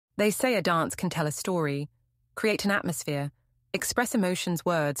They say a dance can tell a story, create an atmosphere, express emotions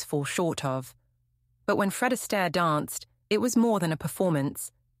words fall short of. But when Fred Astaire danced, it was more than a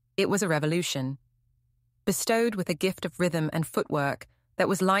performance. It was a revolution. Bestowed with a gift of rhythm and footwork that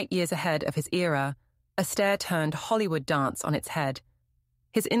was light years ahead of his era, Astaire turned Hollywood dance on its head.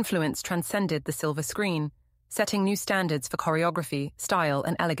 His influence transcended the silver screen, setting new standards for choreography, style,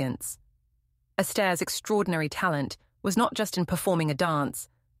 and elegance. Astaire's extraordinary talent was not just in performing a dance,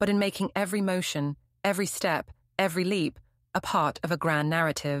 but in making every motion, every step, every leap, a part of a grand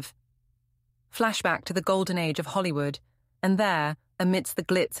narrative. Flashback to the golden age of Hollywood, and there, amidst the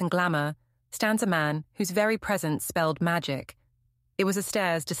glitz and glamour, stands a man whose very presence spelled magic. It was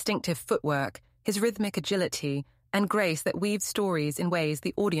Astaire's distinctive footwork, his rhythmic agility, and grace that weaved stories in ways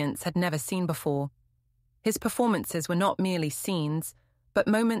the audience had never seen before. His performances were not merely scenes, but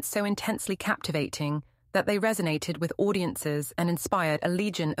moments so intensely captivating that they resonated with audiences and inspired a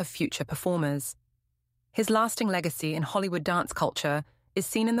legion of future performers. His lasting legacy in Hollywood dance culture is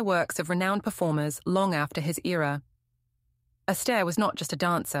seen in the works of renowned performers long after his era. Astaire was not just a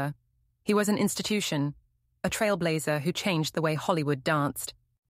dancer. He was an institution, a trailblazer who changed the way Hollywood danced.